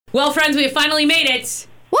Well, friends, we have finally made it.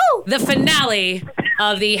 Woo! The finale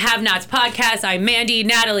of the Have Nots podcast. I'm Mandy,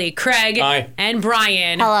 Natalie, Craig, Hi. and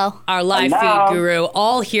Brian. Hello. Our live feed guru,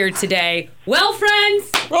 all here today. Well,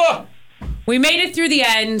 friends, we made it through the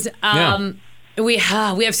end. We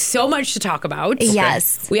have so much to talk about.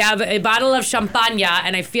 Yes. We have a bottle of champagne,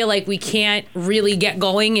 and I feel like we can't really get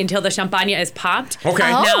going until the champagne is popped.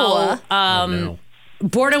 Okay. Oh. Now,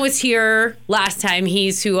 Borna was here last time.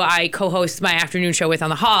 He's who I co-host my afternoon show with on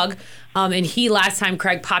The Hog. And he last time,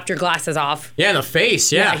 Craig, popped your glasses off. Yeah, in the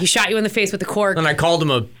face, yeah. He shot you in the face with the cork. And I called him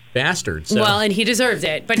a bastard. So. Well, and he deserved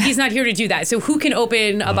it. But he's not here to do that. So who can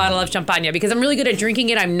open a bottle of champagne? Because I'm really good at drinking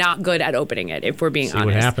it. I'm not good at opening it, if we're being honest.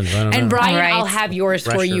 what happens. I don't know. And Brian, All right. I'll have yours for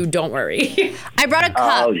Pressure. you. Don't worry. I brought a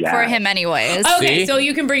cup yeah. for him anyways. Okay, See? so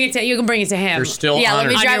you can bring it to him. You're still Yeah, let honored.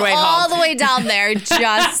 me On drive your way all home. the way down there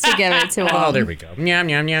just to give it to him. Oh, there we go. Yum,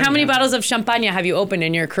 yum, yum. How many yum. bottles of champagne have you opened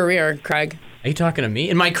in your career, Craig? Are you talking to me?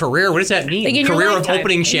 In my career? What does that mean? Like in your career lifetime. of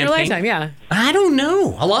opening In champagne? your lifetime, yeah. I don't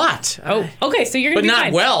know. A lot. Oh, okay. So you're gonna But be not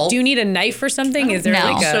fine. well. Do you need a knife or something? Is there No.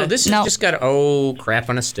 like a? So this has No. just got, crap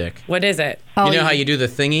on a stick. What is it? Oh, You know how you do the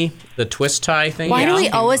thingy? The twist tie thing? Why do we Yeah.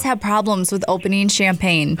 always have problems with opening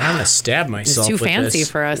champagne? I'm going to stab It's myself too with fancy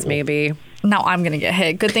this. for us, maybe. Now I'm going to get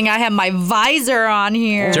hit. Good thing I have my visor on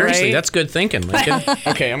here. Seriously, Right? that's good thinking, Lincoln.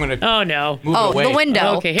 Okay, I'm going to Oh no. move Oh, it away. the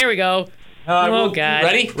window. Okay, here we go. Oh God.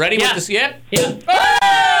 Ready? Ready Yeah. with this? Yep. Yeah.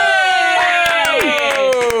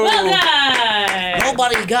 Well done.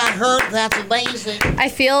 Nobody got hurt. That's amazing. I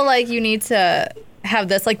feel like you need to have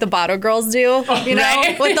this like the bottle girls do, you know,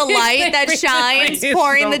 right. with the light that shines,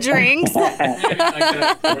 pouring the drinks.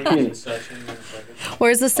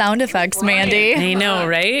 Where's the sound effects, Mandy? I know,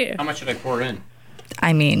 right? How much should I pour in?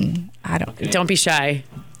 I mean, I don't. Don't be shy.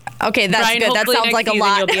 Okay, that's Brian, good. That hopefully sounds next like a season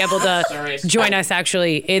lot. You'll be able Sorry. to join us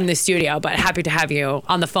actually in the studio, but happy to have you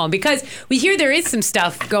on the phone because we hear there is some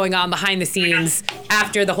stuff going on behind the scenes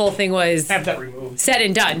after the whole thing was Have that removed. said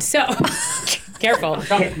and done. So careful.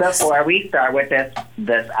 Before we start with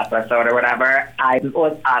this episode or whatever, I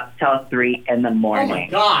was up till 3 in the Oh my morning.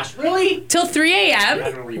 gosh, really? Till 3 a.m.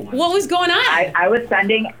 What was going on? I was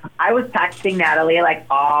texting Natalie like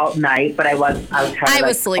all night, but I was kind of I was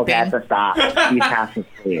like, sleeping. Okay, I have to stop. She's fast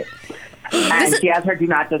asleep. And she has her do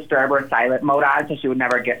not disturb or silent mode on, so she would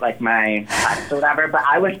never get like my text or whatever. But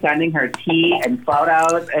I was sending her tea and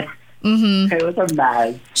photos. It was a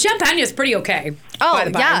mess. Champagne is pretty okay. Oh, by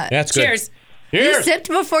the by. yeah. That's good. Cheers. You sipped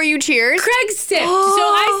before you cheers? Craig sipped, so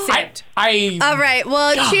I sipped. All right,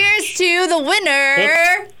 well, cheers to the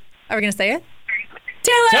winner. Are we going to say it?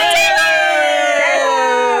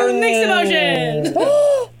 Taylor! Mixed emotions.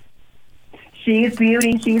 She's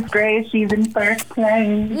beauty, she's grace, she's in first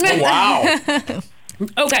place. Oh, wow.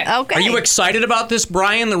 Okay. Okay. Are you excited about this,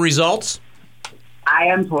 Brian, the results? I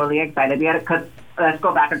am totally excited because let's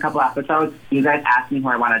go back a couple episodes. You guys asked me who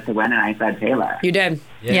I wanted to win, and I said Taylor. You did.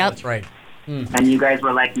 Yeah, Yep. that's right. And you guys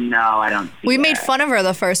were like, no, I don't see We made that. fun of her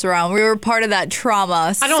the first round. We were part of that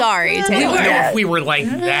trauma. Sorry, I Taylor. don't know if we were like I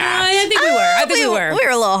that. think we were. I think we were. we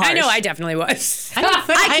were a little I know. harsh. I definitely was.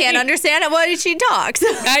 I can't understand it when she talks.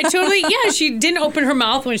 I totally. Yeah, she didn't open her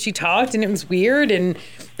mouth when she talked, and it was weird. And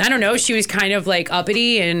I don't know. She was kind of like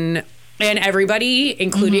uppity, and everybody,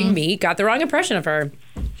 including me, got the wrong impression of her.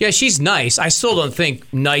 Yeah, she's nice. I still don't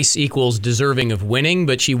think nice equals deserving of winning,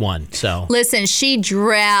 but she won, so. Listen, she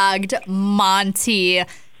dragged Monty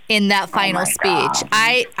in that final speech. God.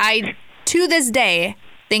 I to this day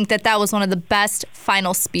think that was one of the best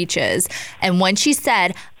final speeches. And when she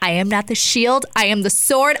said, "I am not the shield, I am the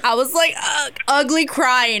sword," I was like, ugly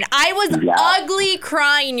crying. I was ugly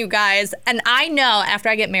crying, you guys. And I know after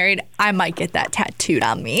I get married, I might get that tattooed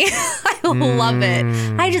on me. I love it.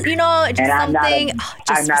 I just, just And I'm not something.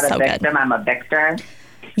 I'm not so a victim, I'm a victor.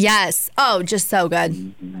 Yes. Oh, just so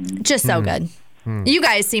good. Just so good. You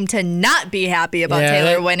guys seem to not be happy about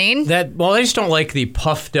Taylor winning. Well, I just don't like the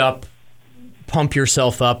puffed up, pump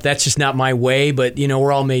yourself up. That's just not my way, but,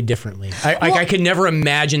 we're all made differently. I could never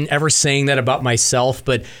imagine ever saying that about myself,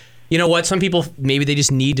 but you know what? Some people, maybe they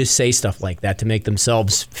just need to say stuff like that to make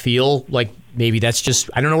themselves feel like maybe that's just,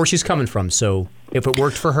 I don't know where she's coming from, so if it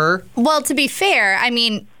worked for her. Well, to be fair, I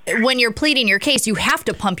mean, when you're pleading your case, you have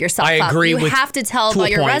to pump yourself up. I agree You with- have to tell to a about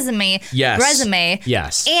your point. resume. Yes.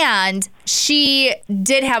 Yes. And she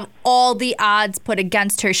did have all the odds put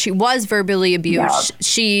against her. She was verbally abused. Yeah.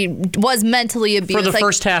 She was mentally abused. For the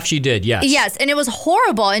first half, she did, yes. Yes, and it was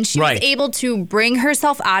horrible. And she Right. was able to bring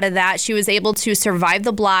herself out of that. She was able to survive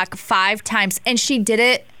the block 5 times, and she did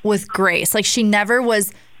it with grace. Like, she never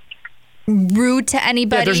was rude to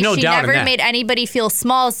anybody. Yeah, there's no she doubt in never that. made anybody feel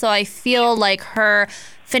small. So I feel like her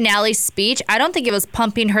finale speech, I don't think it was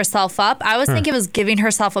pumping herself up. I was thinking it was giving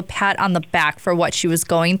herself a pat on the back for what she was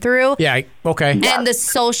going through. Yeah, okay. And the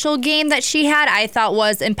social game that she had, I thought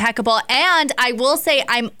was impeccable. And I will say,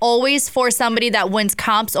 I'm always for somebody that wins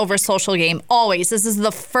comps over social game. Always. This is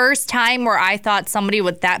the first time where I thought somebody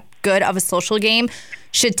with that good of a social game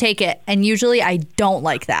should take it. And usually I don't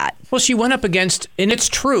like that. Well, she went up against, and it's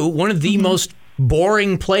true, one of the most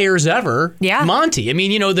boring players ever, Monty. I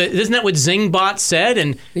mean, isn't that what Zingbot said?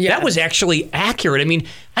 And that was actually accurate. I mean,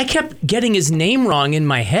 I kept getting his name wrong in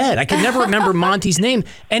my head. I could never remember Monty's name.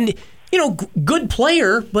 And, good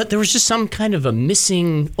player, but there was just some kind of a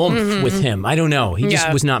missing oomph with him. I don't know. He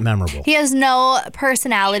just was not memorable. He has no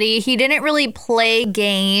personality. He didn't really play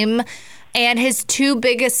game. And his two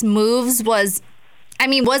biggest moves was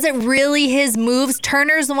it really his moves?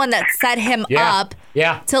 Turner's the one that set him up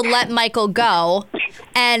to let Michael go.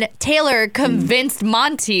 And Taylor convinced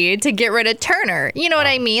Monty to get rid of Turner. You know what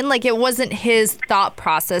I mean? Like, it wasn't his thought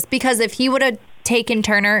process. Because if he would have taken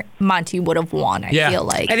Turner, Monty would have won, I feel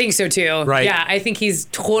like. I think so, too. Right. Yeah, I think he's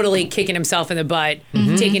totally kicking himself in the butt,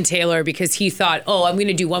 taking Taylor, because he thought, I'm going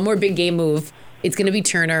to do one more big game move. It's going to be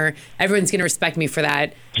Turner. Everyone's going to respect me for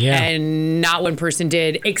that. Yeah. And not one person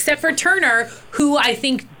did, except for Turner, who I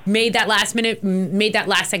think made that last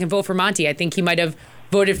second vote for Monty. I think he might have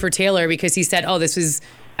voted for Taylor because he said,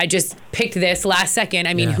 I just picked this last second.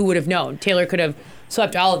 I mean, who would have known? Taylor could have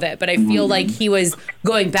swept all of it. But I feel like he was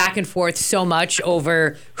going back and forth so much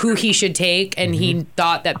over who he should take. And he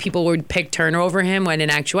thought that people would pick Turner over him, when in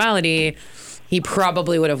actuality, he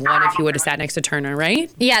probably would have won if he would have sat next to Turner, right?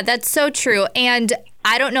 Yeah, that's so true. And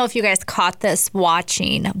I don't know if you guys caught this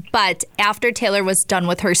watching, but after Taylor was done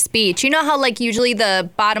with her speech, you know how usually the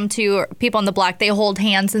bottom two people on the block, they hold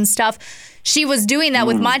hands and stuff? She was doing that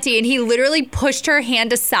with Monty, and he literally pushed her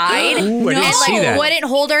hand aside and wouldn't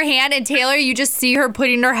hold her hand. And Taylor, you just see her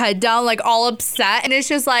putting her head down, all upset. And it's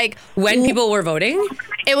just when people were voting,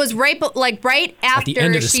 it was right after the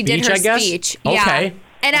end of the she speech, did her I guess? speech. Okay. Yeah.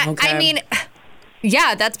 And I mean,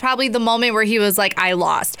 yeah, that's probably the moment where he was like, I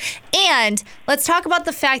lost. And let's talk about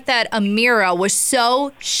the fact that Amira was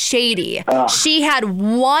so shady. She had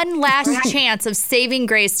one last chance of saving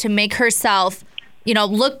grace to make herself,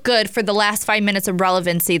 look good for the last 5 minutes of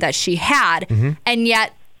relevancy that she had. And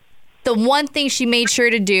yet, the one thing she made sure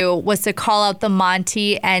to do was to call out the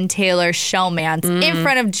Monty and Taylor showmans in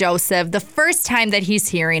front of Joseph, the first time that he's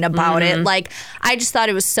hearing about it. I just thought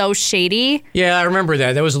it was so shady. Yeah, I remember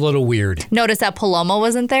that. That was a little weird. Notice that Paloma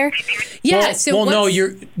wasn't there? Yeah.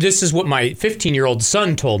 This is what my 15-year-old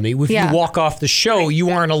son told me. If you walk off the show, you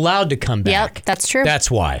aren't allowed to come back. Yep, that's true. That's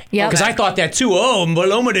why. Yep. Because I thought that too.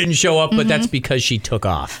 Paloma didn't show up, but that's because she took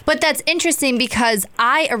off. But that's interesting because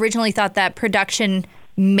I originally thought that production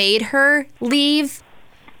made her leave.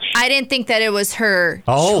 I didn't think that it was her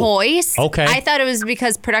choice. Okay. I thought it was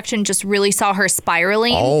because production just really saw her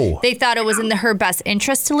spiraling. They thought it was in her best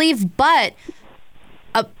interest to leave, but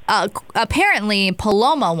apparently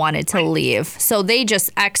Paloma wanted to leave, so they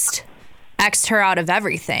just X'd her out of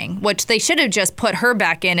everything, which they should have just put her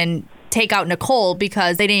back in and take out Nicole,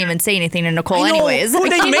 because they didn't even say anything to Nicole anyways. Well,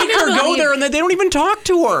 they make her go there and they don't even talk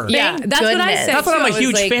to her. Yeah, that's what I said. Not that I'm a too.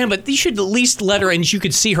 huge fan, but you should at least let her, and you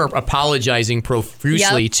could see her apologizing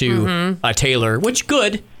profusely to Taylor, which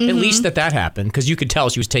good, at least that happened, because you could tell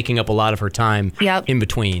she was taking up a lot of her time in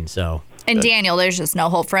between. So. And Daniel, there's just no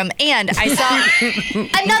hope for him. And I saw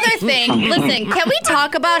another thing. Listen, can we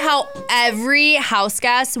talk about how every house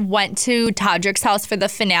guest went to Todrick's house for the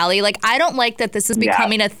finale? I don't like that this is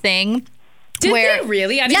becoming a thing. Did they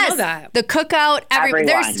really? I didn't know that. The cookout,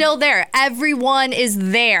 they're still there. Everyone is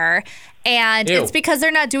there. And it's because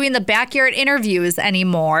they're not doing the backyard interviews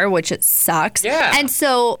anymore, which it sucks. Yeah. And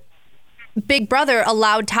so Big Brother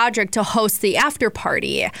allowed Todrick to host the after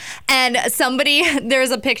party. And there's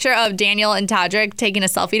a picture of Daniel and Todrick taking a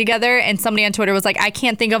selfie together, and somebody on Twitter was like, I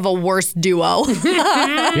can't think of a worse duo.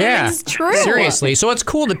 Yeah. It's true. Seriously. So it's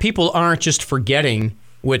cool that people aren't just forgetting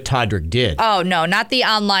what Todrick did. Oh, no, not the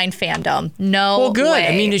online fandom. No Well, good. way.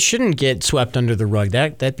 I mean, it shouldn't get swept under the rug.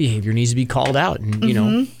 That behavior needs to be called out.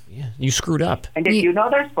 And, you screwed up. And did you know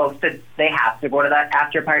they have to go to that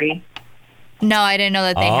after party? No, I didn't know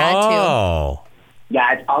that they had to. Oh.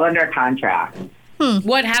 Yeah, it's all under contract.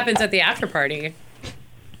 What happens at the after party?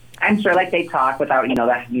 I'm sure they talk without,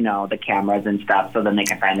 the cameras and stuff, so then they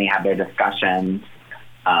can finally have their discussions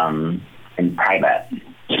in private.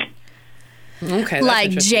 Okay. that's Like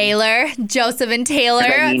interesting. Jailer, Joseph and Taylor,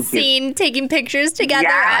 I mean, seen taking pictures together.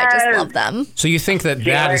 I just Yes. love them. So you think that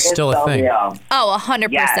Taylor is still so a thing? real. Oh,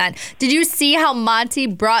 100%. Yes. Did you see how Monty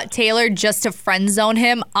brought Taylor just to friend zone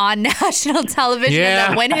him on national television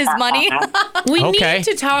Yeah. and then win his money? We Okay. need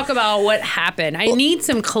to talk about what happened. I need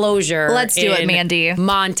some closure. Let's do it, in Mandy.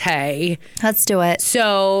 Monte. Let's do it.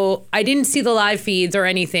 So I didn't see the live feeds or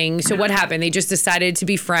anything. So what happened? They just decided to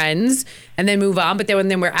be friends and then move on. But then when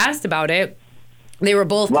they were asked about it, they were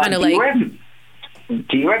both Well, kind of do you like,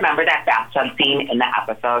 do you remember that bathtub scene in the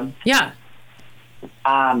episode? yeah.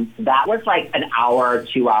 That was like an hour,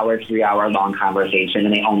 2 hour, 3 hour long conversation,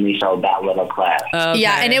 and they only showed that little clip. Okay.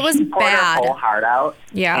 Yeah, and it was She poured her whole bad. heart out,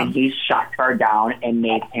 Yeah. and he shut her down and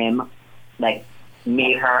made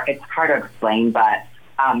her. It's hard to explain, but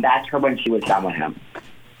that's her when she was done with him.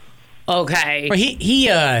 Okay. Well,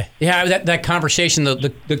 that conversation,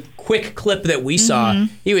 the quick clip that we saw,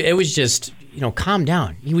 Mm-hmm. it was just, calm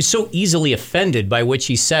down. He was so easily offended by what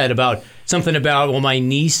she said about something about, well, my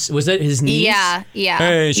niece, was that his niece? Yeah.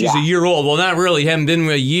 Hey, she's a year old. Well, not really. Haven't been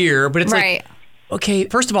a year, but it's Right. like, okay,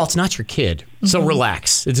 first of all, it's not your kid, so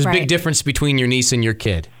relax. It's a Right. big difference between your niece and your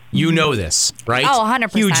kid. You know this, right? Oh,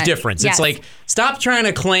 100%. Huge difference. Yes. It's like, stop trying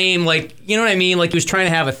to claim, like, you know what I mean? Like he was trying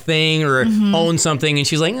to have a thing or own something, and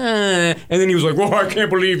she's like, and then he was like, well, I can't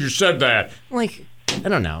believe you said that. I'm like, I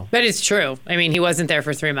don't know. But it's true. I mean, he wasn't there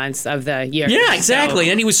for 3 months of the year. Yeah, exactly.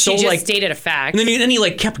 So And he was so she just like, stated a fact. and then he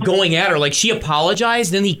like kept going at her. Like she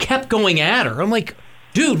apologized, and he kept going at her. I'm like,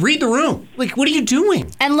 dude, read the room. Like, what are you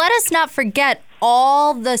doing? And let us not forget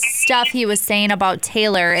all the stuff he was saying about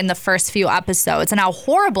Taylor in the first few episodes and how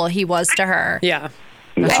horrible he was to her. Yeah.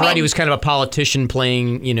 That's right. He was kind of a politician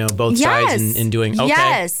playing, both sides and doing. Okay.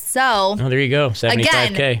 Yes. So Oh, there you go. 75K.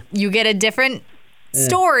 again, you get a different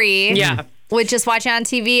story. Yeah. With just watching on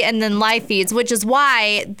TV and then live feeds, which is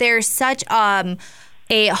why there's such I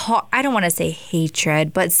don't want to say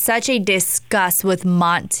hatred, but such a disgust with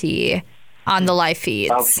Monty on the live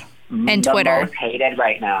feeds and The Twitter. most hated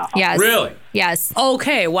right now. Yes. Really? Yes.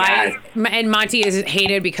 Okay. Why? Yes. And Monty is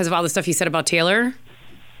hated because of all the stuff he said about Taylor?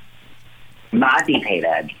 Monty's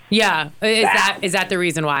hated. Yeah. Is that the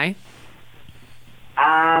reason why?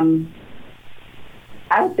 I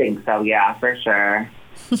would think so. Yeah, for sure.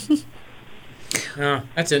 Oh,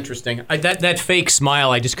 that's interesting. That fake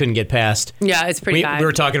smile, I just couldn't get past. Yeah, it's pretty We bad.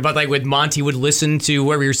 were talking about like when Monty would listen to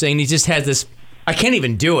what we were saying. He just had this. I can't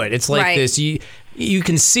even do it. It's like Right. this. You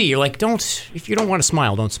can see. You're like, if you don't want to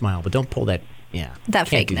smile, don't smile. But don't pull that. Yeah. That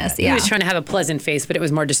can't do fakeness, that. He yeah. was trying to have a pleasant face, but it was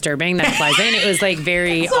more disturbing than pleasant. It was like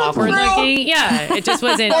very awkward looking. Yeah, it just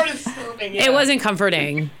wasn't. It wasn't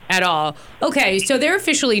comforting at all. Okay, so they're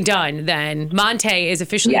officially done then. Monte is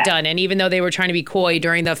officially Yes. done. And even though they were trying to be coy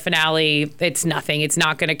during the finale, it's nothing. It's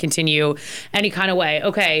not going to continue any kind of way.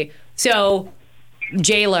 Okay, so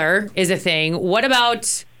Jailer is a thing. What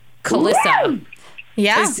about Calissa?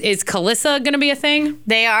 Yeah. Is Calissa going to be a thing? Alyssa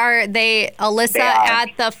They are. at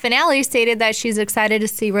the finale stated that she's excited to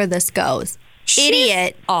see where this goes.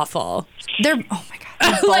 Idiot. Awful. They're, oh my God,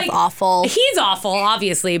 they're both awful. He's awful,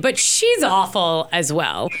 obviously, but she's awful as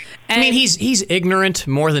well. And I mean, he's ignorant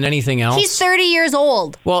more than anything else. He's 30 years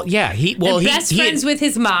old. Well, yeah. best friends with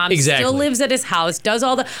his mom, Exactly. still lives at his house, does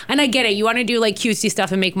all the, and I get it. You want to do like cutesy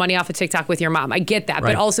stuff and make money off of TikTok with your mom. I get that,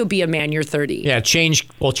 Right. but also be a man. You're 30. Yeah, change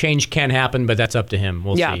can happen, but that's up to him.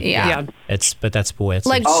 We'll Yeah, see. yeah. That's the way it's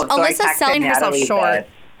Like, Oh, so I Alyssa's texted selling herself Natalie short.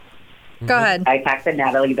 Go ahead. I texted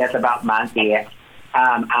Natalie this about Monty.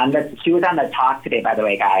 She was on the talk today, by the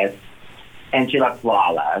way, guys, and she looked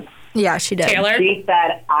flawless. Yeah, she did. Taylor? She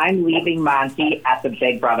said, "I'm leaving Monty at the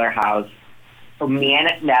Big Brother house." So me and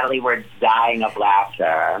Natalie were dying of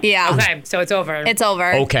laughter. Yeah. Okay, so it's over. It's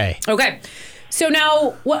over. Okay. Okay. So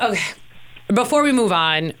now, before we move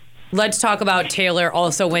on, let's talk about Taylor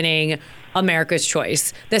also winning America's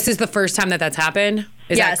Choice. This is the first time that's happened.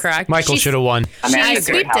 Is Yes. that correct? Michael should have won. America's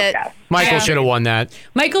sweeped House it. Guest. Michael Yeah. should have won that.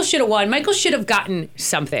 Michael should have won. Michael should have gotten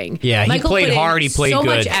something. Yeah, he Michael played put in hard, he played so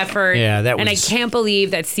good. much effort. Yeah, that And I was- can't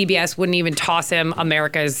believe that CBS wouldn't even toss him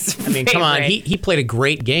America's. I mean, come on. He played a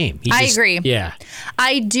great game. He I just- agree. Yeah.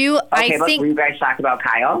 I do. Okay, I but were think. you guys shocked about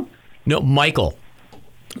Kyle? No, Michael.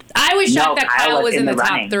 I was shocked No, that Kyle Kyle was in the top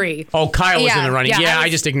running. 3. Oh, Kyle was Yeah, in the running. yeah, Yeah, I I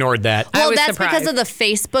was- just ignored that. I Well, was that's surprised. because of the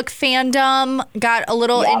Facebook fandom got a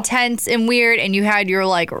little Yeah. intense and weird, and you had your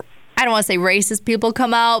like, I don't want to say racist people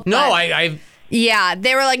come out. No, but I yeah,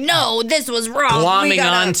 they were like, no, this was wrong. We glomming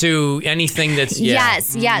gotta- on to anything that's yeah.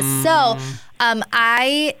 Yes. So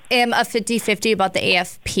I am a 50-50 about the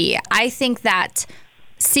AFP. I think that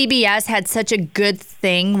CBS had such a good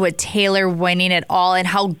thing with Taylor winning it all and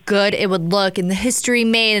how good it would look and the history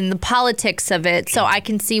made and the politics of it. So I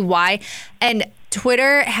can see why. And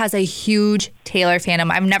Twitter has a huge Taylor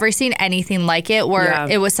fandom. I've never seen anything like it where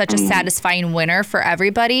it was such a satisfying winner for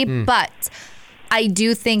everybody. But I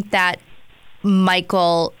do think that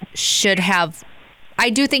Michael should have. I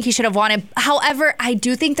do think he should have won it. However, I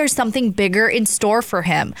do think there's something bigger in store for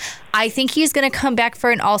him. I think he's going to come back for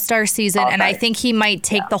an all-star season, and I think he might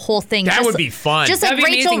take the whole thing. That would be fun. Just like That'd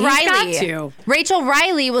be Rachel amazing. He's Riley. got to. Rachel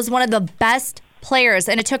Riley was one of the best players,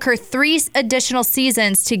 and it took her 3 additional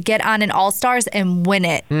seasons to get on an all-stars and win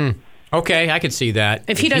it. Okay, I could see that.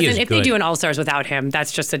 If they do an All Stars without him,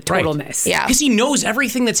 that's just a total miss. Yeah. Because he knows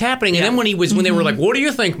everything that's happening. And then when they were like, what do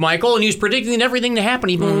you think, Michael? And he was predicting everything to happen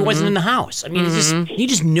even when he wasn't in the house. I mean, he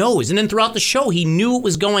just knows. And then throughout the show, he knew what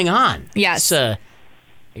was going on. Yes. The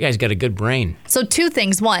guy's got a good brain. So 2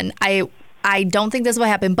 things. One, I don't think this will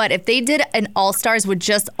happen, but if they did an all-stars with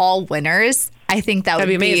just all winners, I think that would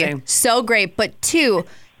That'd be amazing. So great. But 2,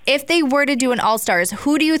 if they were to do an all-stars,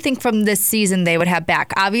 who do you think from this season they would have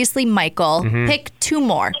back? Obviously, Michael. Pick 2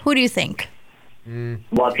 more. Who do you think?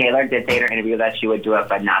 Well, Taylor did say in her interview that she would do it,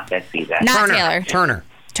 but not this season. Not Taylor.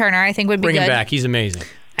 Turner, I think would be bring good. him back. He's amazing.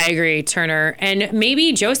 I agree, Turner. And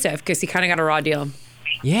maybe Joseph, because he kind of got a raw deal.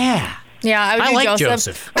 Yeah. Yeah, I would I do like Joseph.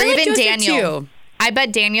 Joseph. Or I like even Joseph, Daniel. too. I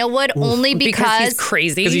bet Daniel would only Because he's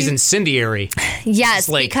crazy. Because he's incendiary. Yes,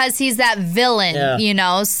 like- because he's that villain,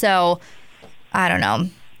 Yeah. So I don't know.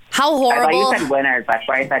 How I horrible. thought you said winners. That's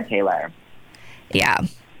why I said Taylor. Yeah,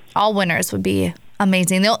 all winners would be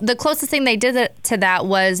amazing. The closest thing they did to that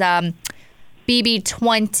was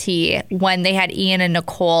BB20 when they had Ian and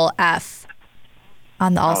Nicole F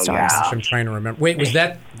on the All Stars. yeah. I'm trying to remember. Wait,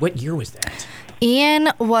 what year was that? Ian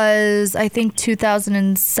was, I think,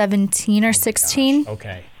 2017 or 16.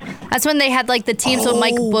 Okay. That's when they had like the teams with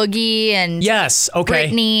Mike Boogie and Yes, okay.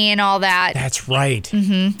 Britney and all that. That's right.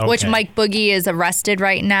 Which Okay. Mike Boogie is arrested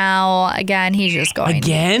right now. Again, he's just going.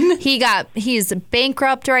 Again? He's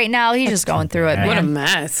bankrupt right now. He's just going through it, bad. What a man.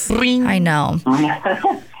 mess. I know.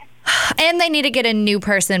 And they need to get a new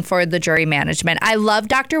person for the jury management. I love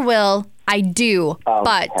Dr. Will. I do,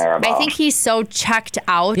 but terrible. I think he's so checked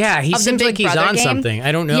out. Yeah, he of the seems Big like he's Brother on game. something.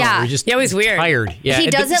 I don't know. Yeah. We're just Yeah, it was weird. tired. Yeah, He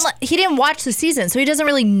but doesn't. this- He didn't watch the season, so he doesn't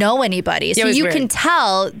really know anybody. So it was you weird. can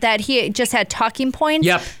tell that he just had talking points.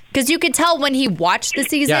 Yep. Because you can tell when he watched the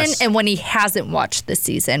season Yes. and when he hasn't watched the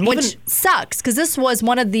season, which sucks because this was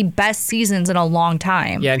one of the best seasons in a long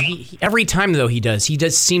time. Yeah, and he every time though he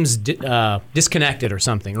seems disconnected or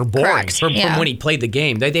something or boring Correct. from Yeah. when he played the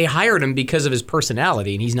game. They hired him because of his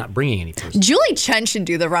personality, and he's not bringing anything. Julie Chen should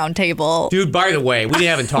do the round table. Dude, by the way, we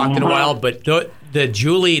haven't talked in a while, but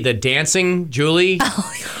the dancing Julie,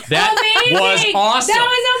 that Amazing. was awesome.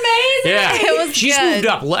 That was amazing. Yeah, It was she's good. moved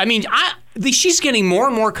up. I mean, she's getting more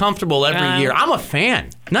and more comfortable every year. I'm a fan.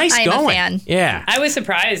 Nice I'm a going. fan. Yeah. I was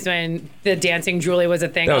surprised when the dancing Julie was a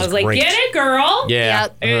thing. That I was was like, great. get it, girl. Yeah.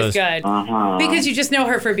 Yep. It was good. Because you just know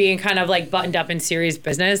her for being kind of like buttoned up in serious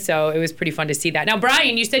business. So it was pretty fun to see that. Now,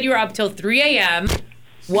 Brian, you said you were up till 3 a.m.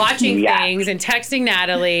 watching Yeah. things and texting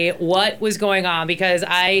Natalie what was going on, because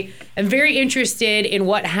I am very interested in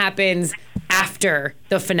what happens after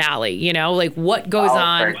the finale, like what goes Oh,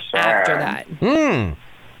 on for sure. after that.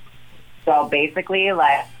 So basically,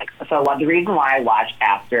 the reason why I watch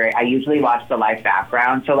after, I usually watch the live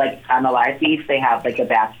background. So like on the live feeds, they have like a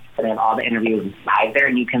back, they have all the interviews live there,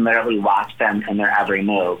 and you can literally watch them in their every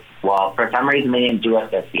move. Well, for some reason, they didn't do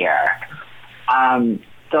it this year.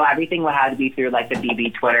 So everything would have to be through like the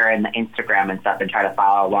BB Twitter and the Instagram and stuff, and try to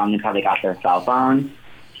follow along until they got their cell phones.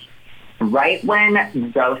 Right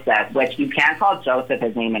when Joseph, which you can't call Joseph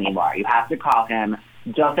his name anymore, you have to call him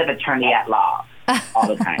Joseph Attorney at Law all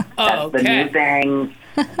the time. That's the Okay. new thing.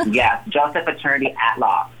 Yes, Joseph Attorney at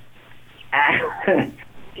Law. And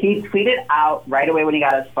he tweeted out right away when he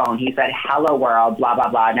got his phone. He said, "Hello world, blah, blah,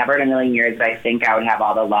 blah. Never in a million years did I think I would have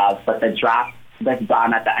all the love." But the drop this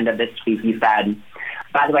bomb at the end of this tweet, he said,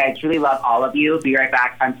 "By the way, I truly love all of you. Be right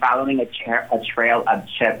back. I'm following a trail of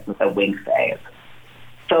chips with a wink face."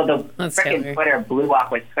 So the That's freaking scary. Twitter blew up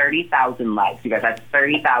with 30,000 likes. You guys, that's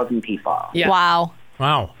 30,000 people. Yeah. Wow.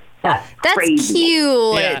 Wow. That's Cute. crazy.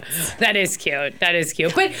 Yeah, that is cute. That is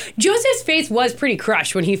cute. But Joseph's face was pretty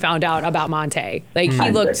crushed when he found out about Monte. Like,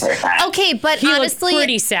 he looked 100%. Okay, but he honestly, looked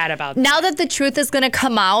pretty sad about that. now that the truth is going to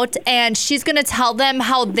come out and she's going to tell them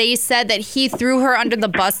how they said that he threw her under the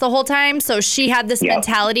bus the whole time, so she had this Yeah.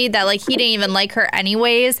 mentality that like he didn't even like her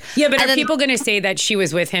anyways. Yeah, but And are then- people going to say that she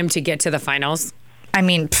was with him to get to the finals? I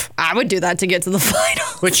mean, I would do that to get to the final.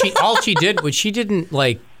 But she didn't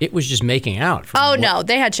like, it was just making out. Oh no,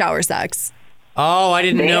 they had shower sex. Oh, I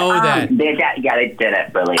didn't know that. They did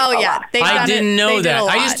it really. Oh, a yeah. lot. I didn't know They did that. a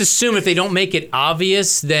I lot. just assume if they don't make it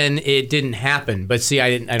obvious, then it didn't happen. But see,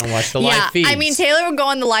 I don't watch the live feeds. I mean, Taylor would go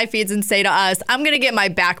on the live feeds and say to us, I'm going to get my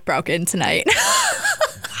back broken tonight.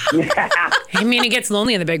 I mean, it gets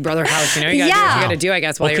lonely in the Big Brother house. You know, you gotta do what you gotta do, I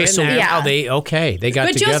guess, while you're Okay, in so there. now Yeah. they got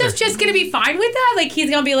But together. Joseph's just gonna be fine with that. Like he's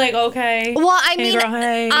gonna be like, okay. Well, I hey, mean, girl,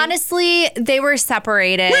 hey. honestly, they were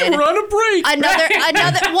separated. We're on a break. Another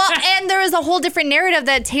well, and there was a whole different narrative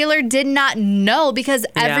that Taylor did not know because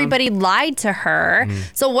everybody lied to her.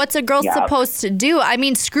 So what's a girl Yeah. supposed to do? I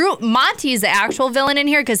mean, screw Monty's the actual villain in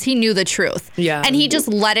here because he knew the truth. Yeah. And he just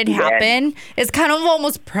let it happen. It's kind of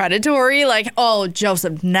almost predatory, like, oh,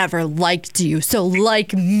 Joseph never liked you, so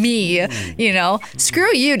like me, you know?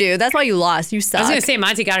 Screw you, dude. That's why you lost. You I suck. was gonna say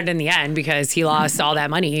Monty got it in the end because he lost all that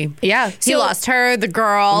money. Yeah, he So- lost her, the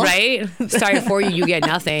girl. Right? Sorry for you, you get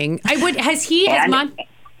nothing. Has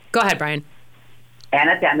Go ahead, Brian. And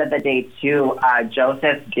at the end of the day, too,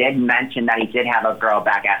 Joseph did mention that he did have a girl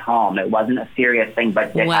back at home. It wasn't a serious thing,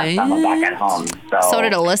 but did have someone back at home. So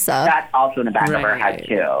did Alyssa. That's also in the back of her head,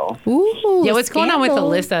 too. Ooh, Yeah, what's going on with scandal.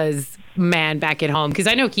 Alyssa's man back at home? Because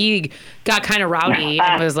I know he got kind of rowdy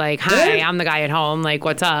and was like, hi, I'm the guy at home. Like,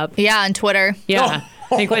 what's up? Yeah, on Twitter. Yeah.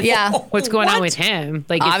 Like, what's going on What? with him?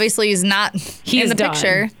 Like, if Obviously, he's not he's in the done.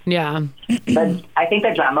 picture. Yeah. But I think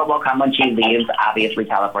the drama will come when she leaves, obviously,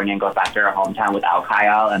 California and goes back to her hometown without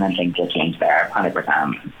Kyle, and then things will change there,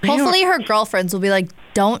 100%. Hopefully, her girlfriends will be like,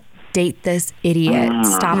 don't date this idiot.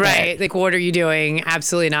 Stop Right. it. Like, what are you doing?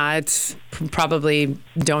 Absolutely not. Probably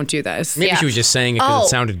don't do this. Maybe Yeah. she was just saying it because Oh. it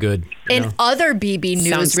sounded good. you In know? other BB news,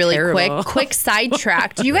 Sounds really terrible. quick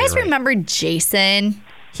sidetrack. Do you guys right. remember Jason?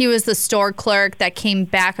 He was the store clerk that came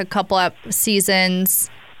back a couple seasons.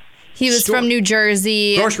 He was Store- from New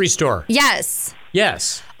Jersey. Grocery store. Yes.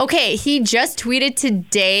 Yes. Okay, he just tweeted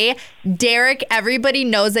today, Derek, everybody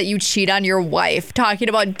knows that you cheat on your wife. Talking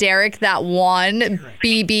about Derek, that one,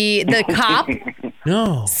 BB, the cop.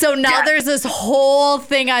 No. So now there's this whole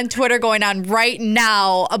thing on Twitter going on right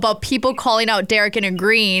now about people calling out Derek and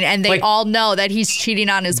agreeing, and they Like- all know that he's cheating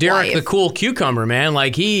on his Derek, wife. the cool cucumber, man.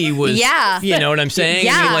 Like he was. Yeah. You know what I'm saying?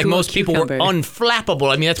 Yeah. I mean, like Cool most people were cucumber.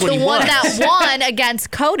 unflappable. I mean, that's what The he one was. that won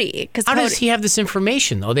against Cody. Because How does he have this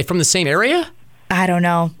information, though? Are they from the same area? I don't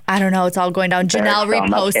know. It's all going down. Janelle There's so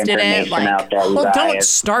much reposted it. information Like, out there, you Well, don't guys.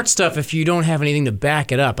 start stuff if you don't have anything to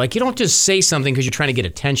back it up. Like, you don't just say something because you're trying to get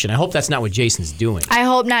attention. I hope that's not what Jason's doing. I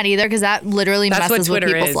hope not either, because that literally That's what messes with Twitter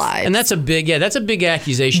people's is. lives. And that's a big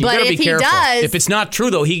accusation. But You gotta if be he careful. does- If it's not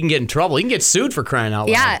true, though, he can get in trouble. He can get sued for crying out loud.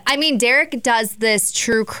 Yeah, I mean, Derek does this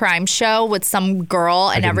true crime show with some girl,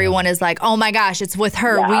 and didn't everyone is like, "Oh my gosh, it's with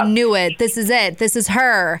her. Yeah. We knew it. This is it. This is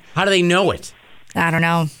her." How do they know it? I don't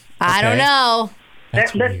know. I don't Okay. know.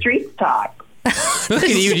 That's The weird. streets talk. Look at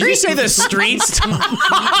you. Did you say the streets?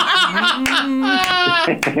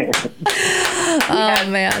 Oh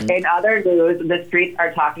man. In other news, the streets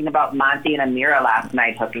are talking about Monty and Amira last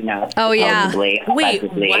night hooking up. Oh, yeah. supposedly, Wait,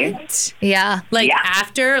 allegedly. what? Yeah. Like Yeah.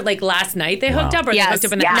 after, like last night they hooked up, or Yes. they hooked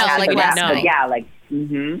up in the Yeah, No, house? like we last didn't know. night. Yeah, like,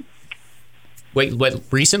 mm-hmm. Wait, what?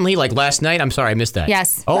 Recently? Like last night? I'm sorry, I missed that.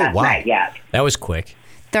 Yes. Oh, Last wow. night, yes. That was quick.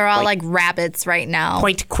 They're all like rabbits right now.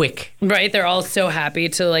 Quite quick. Right? They're all so happy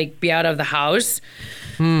to like be out of the house.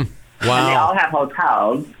 And they Wow. all have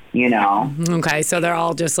hotels, you know. Okay, so they're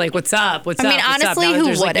all just like, "What's up? What's I mean, up? What's honestly, up?" Now that who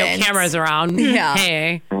there's like no wouldn't? cameras around. Yeah.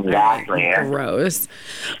 Hey. Exactly. Gross.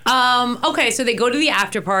 Okay, so they go to the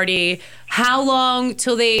after party. How long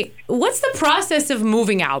till they? What's the process of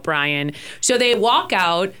moving out, Brian? So they walk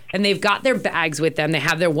out and they've got their bags with them. They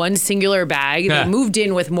have their one singular bag. Yeah. They moved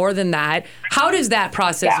in with more than that. How does that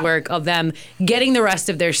process Yeah. work of them getting the rest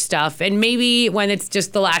of their stuff? And maybe when it's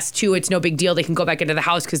just the last two, it's no big deal. They can go back into the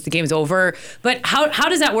house because the game's over. But how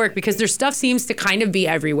does that work? Because their stuff seems to kind of be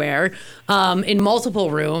everywhere, in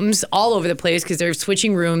multiple rooms, all over the place because they're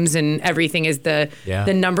switching rooms and everything as the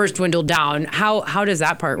numbers dwindle down. How does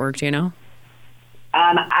that part work? Do you know?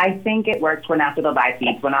 I think it works when after the live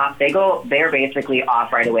feeds went off. They're basically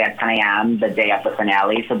off right away at 10 a.m. the day of the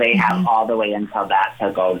finale. So they have all the way until that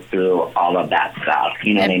to go through all of that stuff.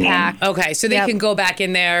 You know what I mean? Impact. Okay, so they Yep. can go back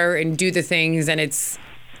in there and do the things, and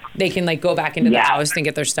they can like go back into the Yeah. house and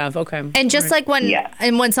get their stuff. Okay. And just like when Yeah.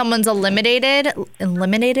 when someone's eliminated,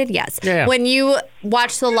 yes. Yeah. When you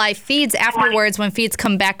watch the live feeds afterwards, when feeds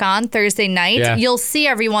come back on Thursday night, Yeah. you'll see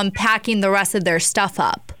everyone packing the rest of their stuff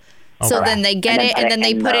up. So Correct. then they get And then it, and then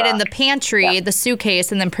they put it put it in in the pantry, yeah. the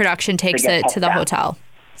suitcase, and then production takes get it to the hooked up. hotel.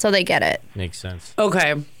 So they get it. Makes sense.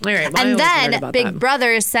 Okay. All right. Well, I And always worried then about Big that.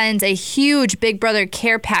 Brother sends a huge Big Brother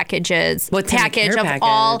care packages What's in the package care of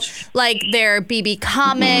all package? like their BB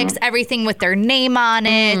comics, everything with their name on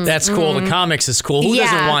it. That's cool. The comics is cool. Who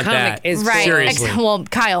doesn't Yeah, want comic that? is Right. Seriously. Well,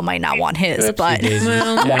 Kyle might not want his, but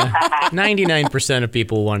 99% of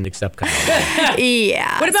people wanted to accept Kyle.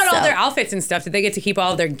 yeah. What about all so- their outfits and stuff? Did they get to keep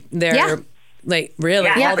all their Yeah. like really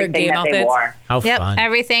Yeah, all their everything game that they outfits wore. How Yep, fun.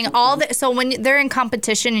 everything. All the so when they're in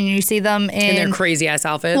competition and you see them and their crazy ass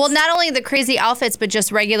outfits? well, not only the crazy outfits, but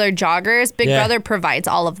just regular joggers. Big Yeah. Brother provides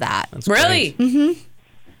all of that. really,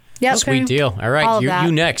 Yep. Sweet deal. All right. All of You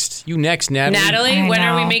that. next. You next, Natalie. Natalie, I when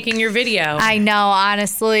are we know. making your video? I know,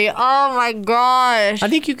 honestly. Oh my gosh. I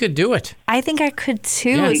think you could do it. I think I could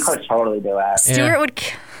too. Yeah. We could totally do it. Stuart would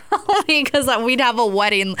kill me because we'd have a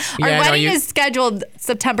wedding. Our Yeah, no, wedding you- is scheduled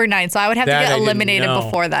September 9th, so I would have That to I get didn't eliminated know.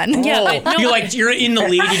 before then. Yeah, but no, You're in the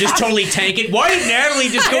lead. You just totally tank it. Why did Natalie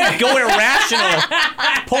just go irrational?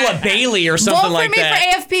 Pull a Bailey or something Vote like for me that.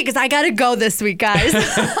 for AFP because I got to go this week, guys.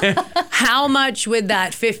 how much would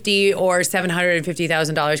that $50,000 or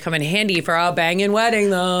 $750,000 come in handy for a banging wedding,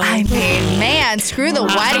 though? I mean, man, screw the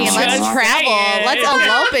wedding. Let's just travel. saying. Let's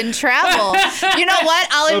elope and travel. You know what?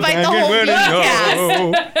 I'll invite the whole BB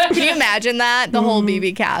cast. Can you imagine that? The whole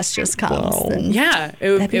BB cast just comes. and- Yeah, it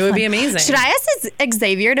would fun. be amazing. Should I ask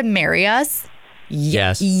Xavier to marry us?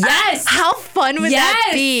 Yes. Yes. How fun would that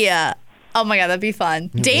Yes. be? Oh my God, that'd be fun.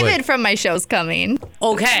 David from my show's coming.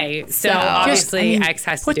 Okay, so So, obviously Just, X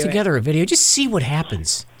has to put do together a video. Just see what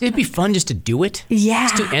happens. It'd be fun just to do it. Yeah.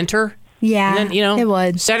 Just to enter. Yeah, And then, it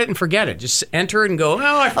would. set it and forget it. Just enter it and go,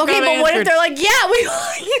 oh, I forgot Okay, I but what if entered." they're like, yeah, we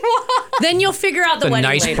want you on. it. Then you'll figure out the It's a wedding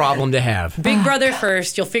nice later. problem to have. Big Brother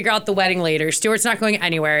first. You'll figure out the wedding later. Stuart's not going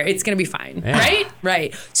anywhere. It's going to be fine. Right?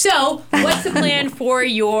 Right. So, what's the plan for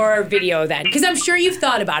your video then? Because I'm sure you've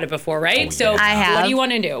thought about it before, right? So, I have. what do you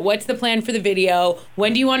want to do? What's the plan for the video?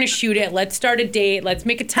 When do you want to shoot it? Let's start a date. Let's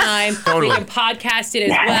make a time. Totally. We can podcast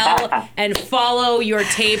it as well and follow your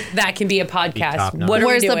tape. That can be a podcast. top-notch. What are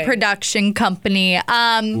Where's we the doing? production company?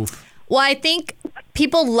 Well, I think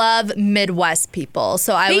people love Midwest people,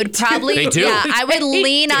 so I would do. probably, They do. yeah, I would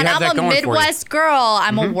lean on. have that I'm a going for you. Midwest girl.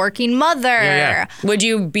 I'm a working mother. Yeah. Would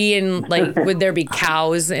you be in, like, would there be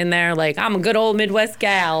cows in there? Like, I'm a good old Midwest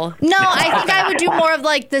gal. No, I think I would do more of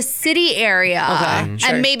like the city area, sure.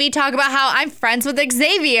 and maybe talk about how I'm friends with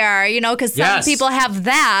Xavier. You know, because some Yes. people have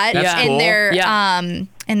that That's in cool. their Yeah.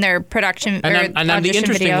 in their production And or I'm the audition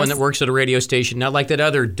interesting videos. one that works at a radio station, not like that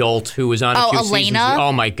other dolt who was on a few Elena. seasons.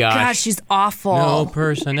 Oh my gosh. Gosh, she's awful. no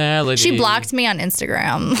personality. She blocked me on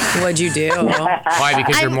Instagram. What'd you do? Why?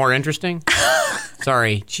 Because you're more interesting?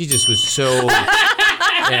 Sorry. She just was so.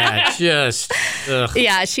 Yeah, just. Ugh.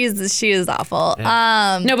 Yeah, she is awful.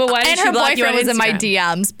 No, but why did And she her block you on boyfriend was in my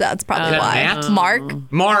Instagram? DMs. That's probably Is that why. Matt?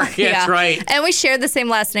 Mark. Mark, yeah, that's right. And we share the same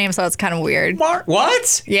last name, so it's kind of weird. Mark,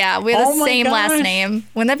 what? Yeah, we have Oh the my same last gosh. name.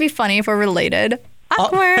 Wouldn't that be funny if we're related?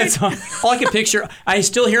 Awkward. That's all I can picture. I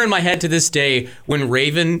still hear in my head to this day when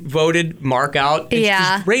Raven voted Mark out. It's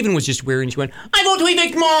Yeah. just- Raven was just weird and she went, I vote to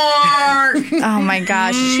evict Mark! Oh my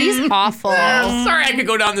gosh, she's awful. Sorry, I could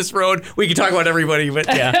go down this road. We could talk about everybody, but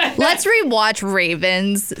yeah. Let's rewatch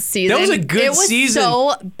Raven's season. That was a good It was season.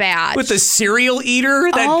 so bad. With the cereal eater,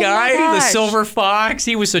 that Oh my guy, the gosh. silver fox,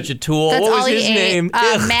 he was such a tool. That's what was all he his ate. name?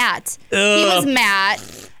 Ugh. Matt. He Ugh. was Matt.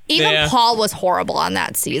 Even Yeah. Paul was horrible on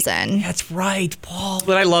that season. That's right, Paul.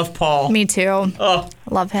 But I love Paul. Me too. Oh,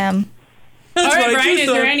 Love him. All that's right, what I Brian, do, is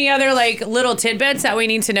there sir. any other like little tidbits that we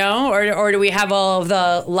need to know, or do we have all of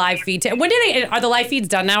the live feed? When are the live feeds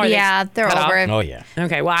done now? Or Yeah, they're cut over. off? Oh, yeah.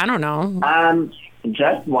 Okay, well, I don't know.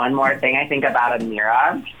 Just one more thing I think about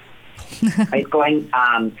Amira. It's going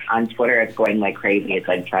on Twitter. It's going like crazy. It's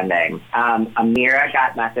like trending. Amira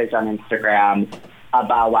got messaged on Instagram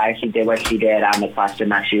about why she did what she did on the question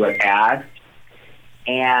that she was asked,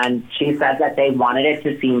 and she said that they wanted it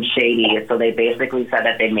to seem shady, so they basically said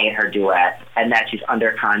that they made her do it and that she's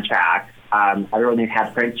under contract. Everyone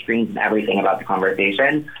had print screens and everything about the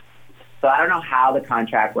conversation. So I don't know how the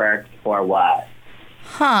contract works or what.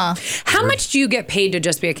 Huh. How much do you get paid to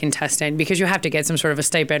just be a contestant? Because you have to get some sort of a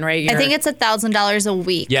stipend, right? I think it's $1,000 a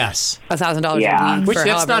week. Yes. $1,000 Yeah. a week. Which for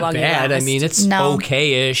that's however not long you bad. I last. mean, it's No.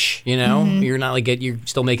 okay-ish, you know? You're not like, you're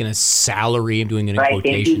still making a salary. I'm doing it in But I think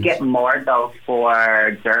you quotations. get more, though,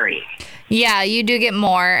 for jury. Yeah, you do get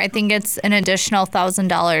more. I think it's an additional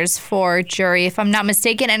 $1,000 for jury, if I'm not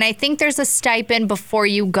mistaken. And I think there's a stipend before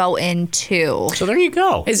you go in too. So there you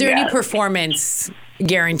go. Is there any Yeah. performance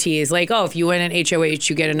guarantees? Like, oh, if you win an HOH,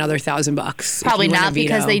 you get another $1,000. Probably not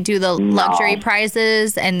because they do the luxury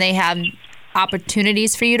prizes and they have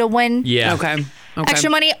opportunities for you to win. Yeah. Okay. Extra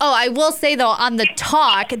money. Oh, I will say though, on the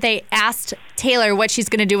talk, they asked Taylor what she's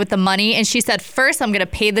going to do with the money, and she said, "First, I'm going to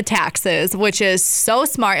pay the taxes," which is so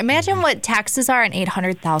smart. Imagine what taxes are in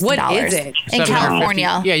 $800,000. What is it? In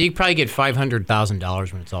California? Yeah, you could probably get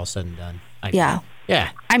 $500,000 when it's all said and done. Yeah. Yeah.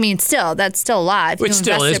 I mean, that's still a lot. If It you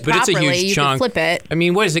still invest is, it but it's a properly, huge you chunk. can flip it. I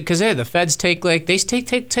mean, what is it? Because the feds take like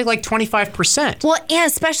 25%. Well, and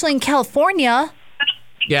especially in California,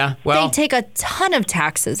 Yeah. Well. they take a ton of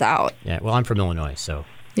taxes out. Yeah. Well, I'm from Illinois, so.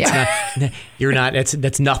 Yeah. You're not.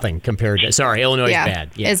 That's nothing compared to. Sorry, Illinois Yeah. is bad.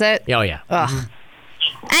 Yeah. Is it? Oh yeah. Ugh.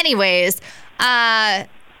 Anyways,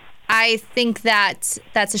 I think that's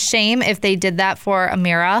a shame if they did that for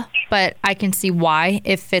Amira, but I can see why.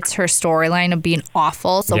 It fits her storyline of being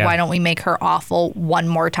awful. So Yeah. why don't we make her awful one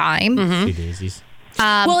more time? Gee daisies.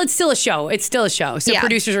 Well, it's still a show. It's still a show. So Yeah.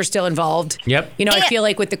 producers are still involved. Yep. You know, I And- feel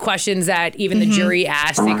like with the questions that even the jury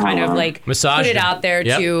asked, they kind of like Massaged put it it. out there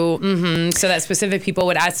Yep. so that specific people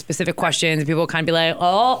would ask specific questions. And people would kind of be like,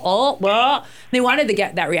 well. They wanted to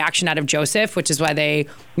get that reaction out of Joseph, which is why they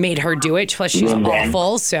made her do it. Plus, she's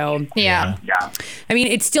awful. So, Yeah. Yeah. I mean,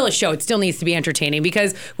 it's still a show. It still needs to be entertaining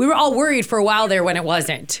because we were all worried for a while there when it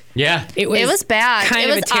wasn't. Yeah. It It was bad. Kind it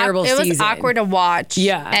of was a terrible It was season. awkward to watch.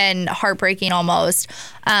 Yeah. And heartbreaking almost.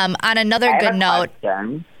 On another I have good a note.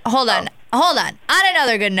 question. Hold on. On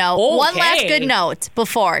another good note. One last Okay. good note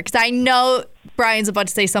before, because I know Brian's about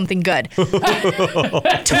to say something good.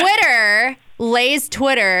 Lay's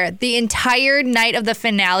Twitter, the entire night of the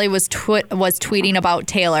finale was tweeting about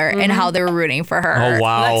Taylor and how they were rooting for her. Oh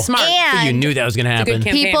wow. That's smart. And You knew that was going to a good happen.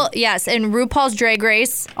 campaign. people, yes, in RuPaul's Drag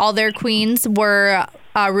Race, all their queens were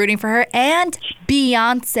rooting for her, and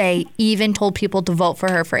Beyonce even told people to vote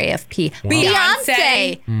for her for AFP.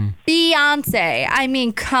 Beyonce? Beyonce. I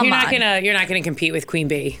mean, come You're on. not gonna compete with Queen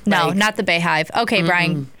Bee. No, Like, not the Bayhive. Okay,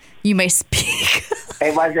 Brian, you may speak.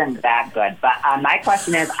 It wasn't that good. But my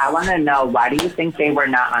question is, I want to know, why do you think they were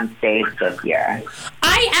not on stage this year?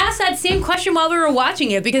 I asked that same question while we were watching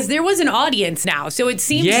it because there was an audience now, so it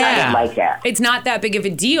seems Yeah. I didn't like it. it's not that big of a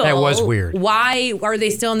deal. That was weird. Why are they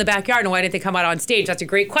still in the backyard and why didn't they come out on stage? That's a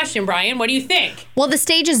great question, Brian. What do you think? Well, the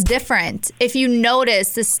stage is different. If you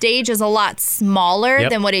notice, the stage is a lot smaller Yep.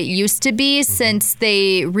 than what it used to be since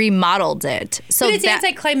they remodeled it. So But it's that,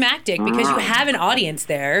 anticlimactic because you have an audience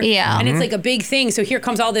there. Yeah. And it's like a big thing. So here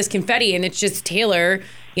comes all this confetti and it's just Taylor,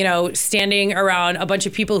 standing around a bunch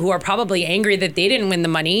of people who are probably angry that they didn't win the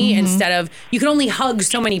money instead of, you can only hug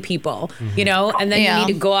so many people, and then Yeah. you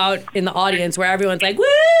need to go out in the audience where everyone's like, woo,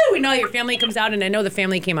 we know your family comes out. And I know the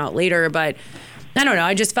family came out later, but I don't know.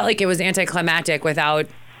 I just felt like it was anticlimactic without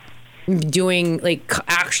doing,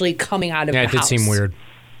 actually coming out of Yeah, the it did house. seem weird.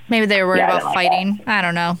 maybe they were worried Yeah, I about like fighting. I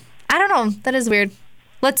don't know. That is weird.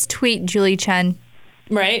 Let's tweet Julie Chen,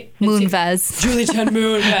 Right? Moonves. Julie Chen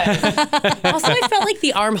Moon. Also, I felt like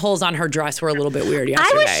the armholes on her dress were a little bit weird yesterday.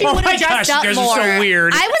 I wish she would my have dressed gosh, up you guys are more. so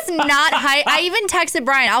weird. I was not high. I even texted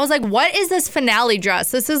Brian. I was like, "What is this finale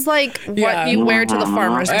dress? This is like Yeah. what you wear to the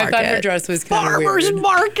farmer's I market." thought her dress was kind of weird.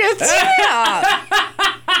 market. Yeah.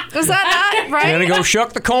 Was that not right? Gonna go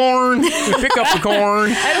shuck the corn. Pick up the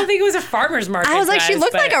corn. I don't think it was a farmer's market. I was like, she dress,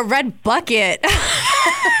 looked but like a red bucket.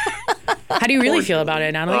 How do you really feel about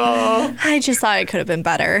it, Natalie? I just thought it could have been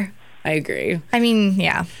better. I agree. I mean,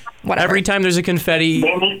 yeah, whatever. Every time there's a confetti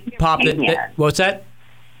They need to pop, reunion. what's that?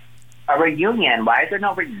 A reunion. Why is there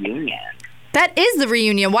no reunion? That is the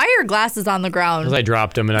reunion. Why are your glasses on the ground? Because I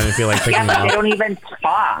dropped them and I didn't feel like picking Yeah, them but they up. don't even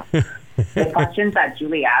talk. The questions that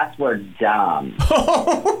Julie asked were dumb.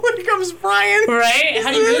 Oh, here comes Brian. Right?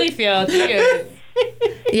 How do you really feel? Dude?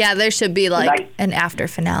 Yeah, there should be like Like- an after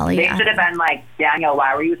finale. They should have been like, Daniel,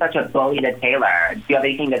 why were you such a bully to Taylor? Do you have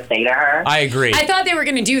anything to say to her? I agree. I thought they were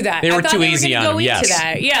going to do that. They were I thought too they were easy gonna on go him, into yes.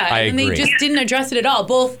 that. Yeah, I and they agree. just didn't address it at all.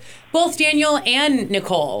 Both Daniel and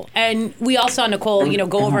Nicole. And we all saw Nicole,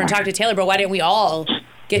 go over and talk to Taylor, but why didn't we all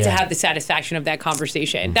get to Yeah. have the satisfaction of that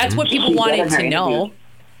conversation? That's what people wanted to know.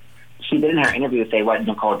 She did in her interview say what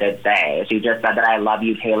Nicole did say. She just said that I love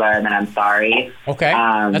you, Taylor, and then I'm sorry. Okay,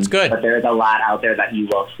 that's good. But there's a lot out there that you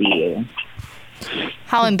will see.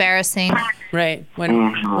 How embarrassing. Right. When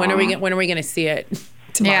are we going to see it?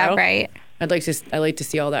 Tomorrow? Yeah, right. I'd like to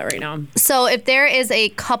see all that right now. So if there is a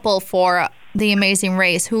couple for The Amazing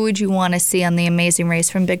Race, who would you want to see on The Amazing Race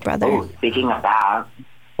from Big Brother? Oh, speaking of that,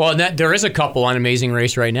 Well, there is a couple on Amazing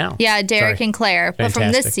Race right now. Yeah, Derek Sorry. and Claire, but from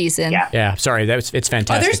this Fantastic. season. Yeah. Yeah, sorry, it's fantastic.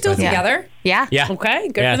 Are they still by the way. together? Yeah. Yeah. Okay,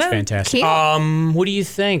 good yeah, for it's them. fantastic. Cute. What do you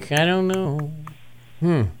think? I don't know.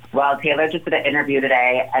 well, Taylor just did an interview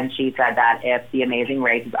today, and she said that if The Amazing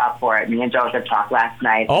Race is up for it, me and Joseph talked last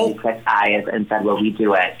night, Oh. and we clicked eyes and said, will we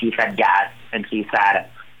do it? He said yes, and she said,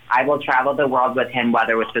 I will travel the world with him,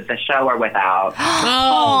 whether it's with the show or without.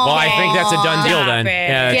 Oh, Well, I think that's a done deal then. Stop it.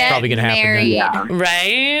 Yeah, that's Get probably going to happen then. married. Yeah.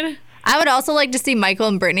 right? I would also like to see Michael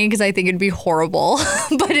and Brittany because I think it'd be horrible,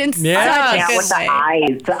 but in Yeah. such a Yeah, good with the way.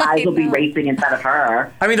 eyes. The eyes will be racing instead of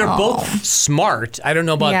her. I mean, they're both smart. I don't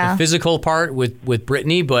know about Yeah. the physical part with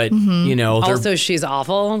Brittany, but, you know, they're Also, she's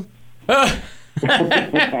awful.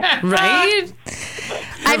 Right?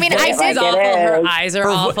 I mean, I She's did. Like it awful. Her is. eyes are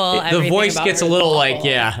awful. the everything voice about gets a her is little awful. like,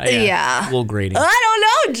 yeah, Yeah. a little grating.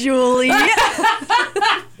 I don't know, Julie.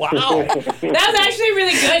 Wow. That was actually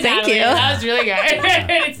really good. Thank Natalie. you. That was really good.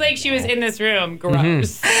 It's like she was in this room.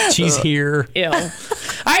 Gross. She's here. Ew. All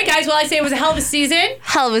right, guys. Well, I say it was a hell of a season.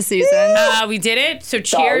 Hell of a season. We did it. So So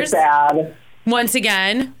cheers sad. once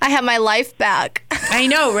again. I have my life back. I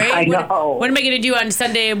know, right? I know. What am I going to do on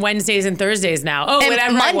Sunday and Wednesdays and Thursdays now? Oh, And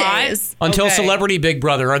whatever Mondays. I want. Until Okay. Celebrity Big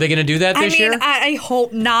Brother. Are they going to do that this year? I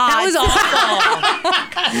hope not. That was awful.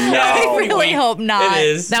 I really hope not. It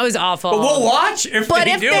is. That was awful. But we'll watch if But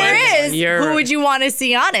they if do there it. is, You're- who would you want to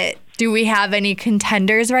see on it? Do we have any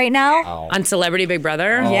contenders right now? On Celebrity Big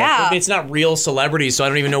Brother? Yeah. It's not real celebrities, so I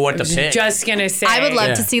don't even know what to pick. Just going to say. I would love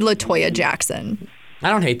Yeah. to see LaToya Jackson. I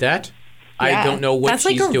don't hate that. Yeah. I don't know what That's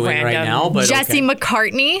like she's a doing right random- now, but Jesse okay.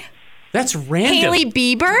 McCartney. That's random. Haley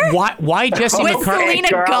Bieber. Why Jesse With McCartney? Selena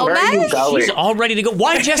Girl, where are you Gomez? going? She's all ready to go.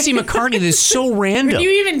 Why Jesse McCartney? This is so random. You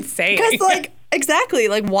even say it. exactly,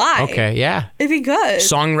 why? Okay, yeah. It'd be good.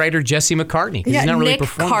 Songwriter Jesse McCartney. 'Cause Yeah, he's not really Nick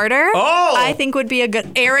performing. Carter. Oh! I think would be a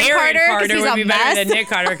good Aaron Carter because he's would a be better than mess. Nick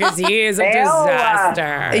Carter because he is a Ew.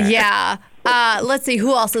 disaster. Yeah. Let's see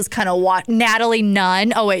who else is kind of Natalie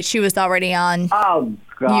Nunn. Oh wait, she was already on Oh,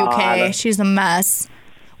 God. UK. She's a mess.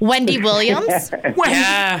 Wendy Williams.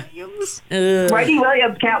 Yeah. Wendy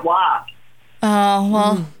Williams can't walk. Oh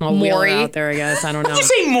well, I'll wheel it Maury. out there, I guess. I don't know. Did you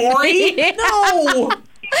say Maury? No.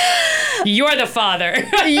 You're the father.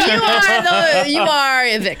 You are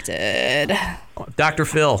evicted. Dr.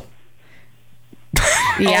 Phil.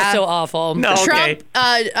 Yeah. Also awful. No, okay.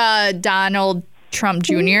 Trump, Donald Trump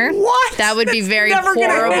Jr. What? That would be That's very never gonna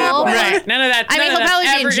horrible. happen. Right. None of that. I mean, none of he'll probably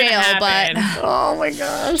be in that's ever gonna jail, but happen. Oh my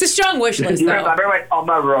gosh. It's a strong wish Do list, you though. remember when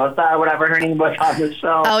Omarosa or whatever her name was on the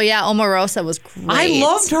show? oh yeah, Omarosa was great. I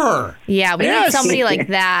loved her. Yeah, we need Yes. somebody like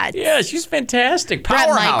that. Yeah, she's fantastic. Brett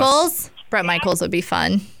Powerhouse. Michaels. Brett Michaels would be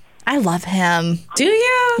fun. I love him. Do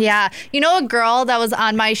you? Yeah. You know, a girl that was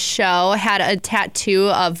on my show had a tattoo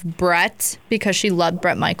of Brett because she loved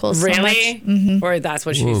Brett Michaels so much. Really? Or that's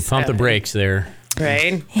what she Ooh, said. pump the brakes there.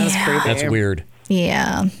 Right? That's Yeah. creepy. That's weird.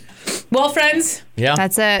 Yeah. Well, friends, Yeah.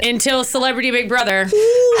 That's it. until Celebrity Big Brother,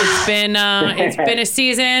 it's been a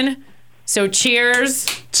season. So cheers.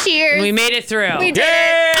 Cheers. We made it through. We did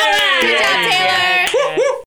Yay! it. Good job,